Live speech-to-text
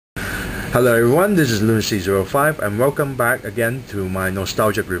Hello everyone, this is Lucy05 and welcome back again to my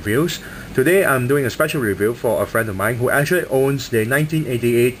nostalgic reviews. Today I'm doing a special review for a friend of mine who actually owns the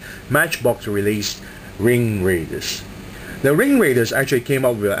 1988 Matchbox released Ring Raiders. The Ring Raiders actually came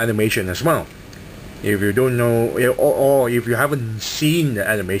out with animation as well. If you don't know, or if you haven't seen the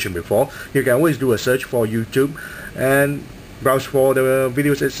animation before, you can always do a search for YouTube and browse for the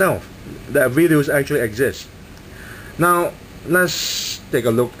videos itself. The videos actually exist. Now, let's take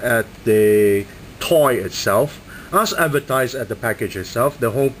a look at the toy itself. As advertised at the package itself, the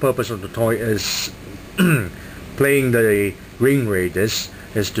whole purpose of the toy is playing the Ring Raiders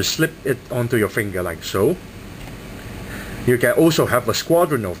is to slip it onto your finger like so. You can also have a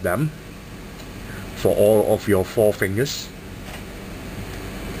squadron of them for all of your 4 fingers.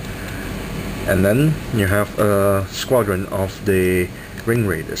 And then you have a squadron of the Ring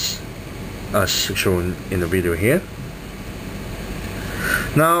Raiders as shown in the video here.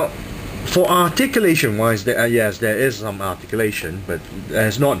 Now, for articulation wise, yes, there is some articulation, but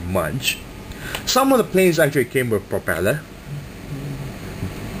there's not much. Some of the planes actually came with propeller,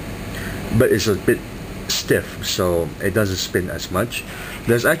 but it's a bit stiff, so it doesn't spin as much.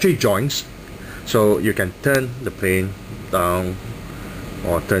 There's actually joints, so you can turn the plane down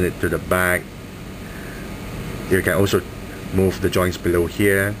or turn it to the back. You can also move the joints below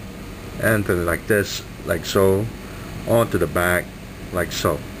here and turn it like this, like so, or to the back, like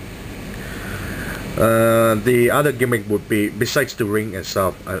so. The other gimmick would be, besides the ring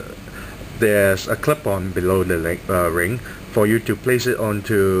itself, there's a clip-on below the ring for you to place it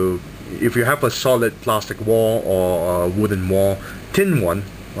onto. If you have a solid plastic wall or a wooden wall, tin one,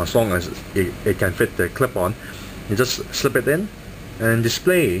 as long as it can fit the clip-on, you just slip it in and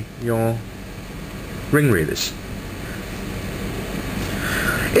display your Ring Raiders.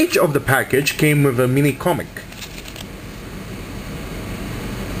 Each of the package came with a mini comic.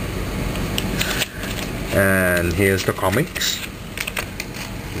 And here's the comics,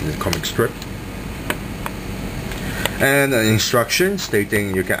 the comic strip, and an instruction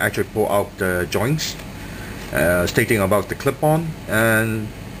stating you can actually pull out the joints, stating about the clip-on, and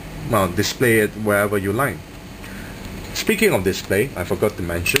well, display it wherever you like. Speaking of display, I forgot to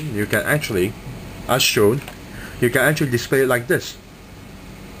mention, you can actually, as shown, you can actually display it like this.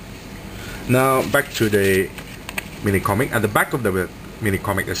 Now back to the mini comic. At the back of the mini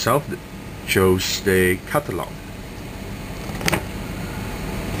comic itself shows the catalog.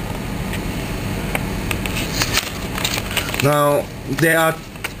 Now there are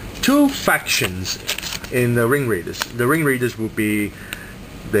 2 factions in the Ring Raiders. The Ring Raiders will be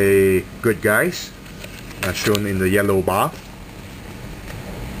the good guys, as shown in the yellow bar,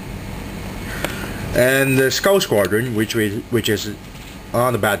 and the Skull Squadron, which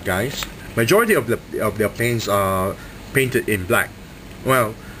are the bad guys. Majority of their planes are painted in black.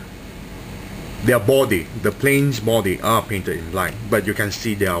 Well, their body, the plane's body, are painted in black, but you can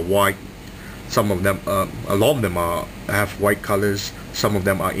see they are white. Some of them, a lot of them have white colors. Some of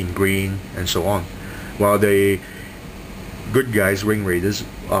them are in green, and so on. While the good guys, Ring Raiders,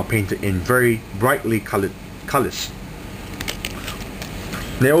 are painted in very brightly colored colors.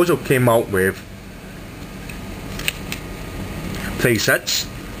 They also came out with play sets.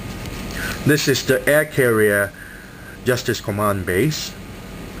 This is the Air Carrier Justice Command Base.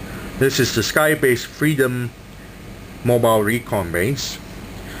 This is the Sky-based Freedom Mobile Recon Base.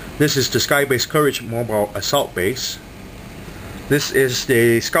 This is the Sky-based Courage Mobile Assault Base. This is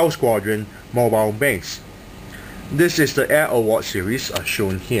the Skull Squadron Mobile Base. This is the Air Award Series as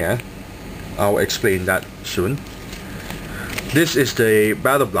shown here. I'll explain that soon. This is the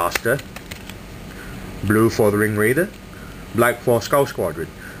Battle Blaster. Blue for the Ring Raider, black for Skull Squadron.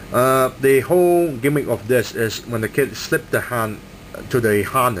 The whole gimmick of this is when the kid slips the hand to the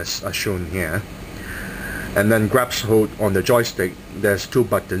harness as shown here, and then grabs hold on the joystick. There's 2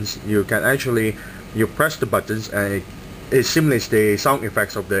 buttons. You can actually, you press the buttons and it simulates the sound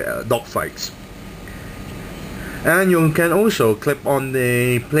effects of the dogfights. And you can also clip on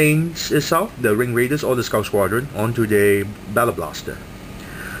the planes itself, the Ring Raiders or the Skull Squadron, onto the Battle Blaster.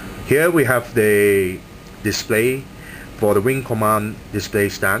 Here we have the display for the Wing Command display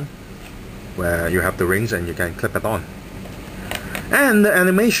stand, where you have the rings and you can clip it on. And the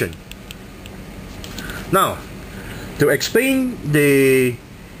animation. Now, to explain the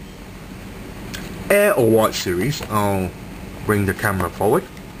Air Award series, I'll bring the camera forward.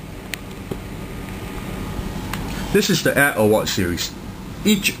 This is the Air Award series.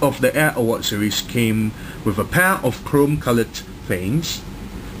 Each of the Air Award series came with a pair of chrome colored planes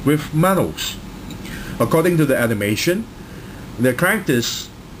with medals. According to the animation, the characters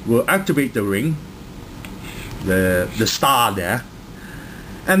will activate the ring, the star there,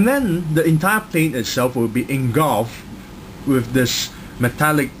 And then the entire plane itself will be engulfed with this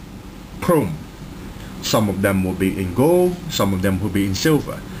metallic chrome. Some of them will be in gold, some of them will be in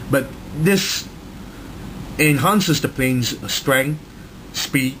silver. But this enhances the plane's strength,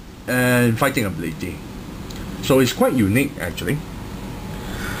 speed, and fighting ability. So it's quite unique actually.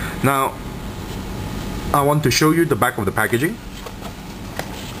 Now, I want to show you the back of the packaging.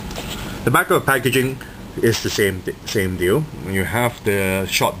 The back of the packaging is the same deal. You have the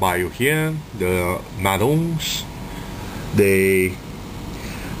short bio here, the medals, the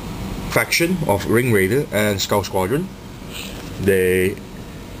faction of Ring Raider and Skull Squadron, the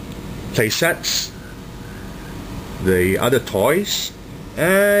playsets, the other toys,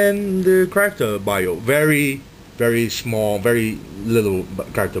 and the character bio. Very small, very little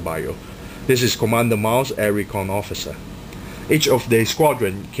character bio. This is Commander Miles, Air Recon Officer. Each of the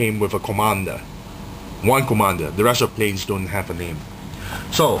squadron came with a commander. One commander. The rest of planes don't have a name.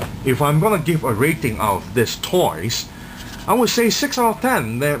 So, if I'm gonna give a rating out of these toys, I would say 6 out of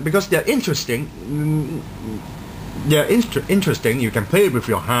 10 because they're interesting. They're interesting. You can play with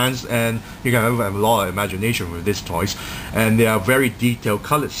your hands and you can have a lot of imagination with these toys, and they are very detailed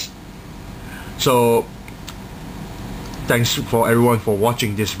colors. So thanks for everyone for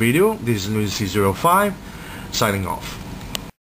watching this video. This is Lucy05 signing off.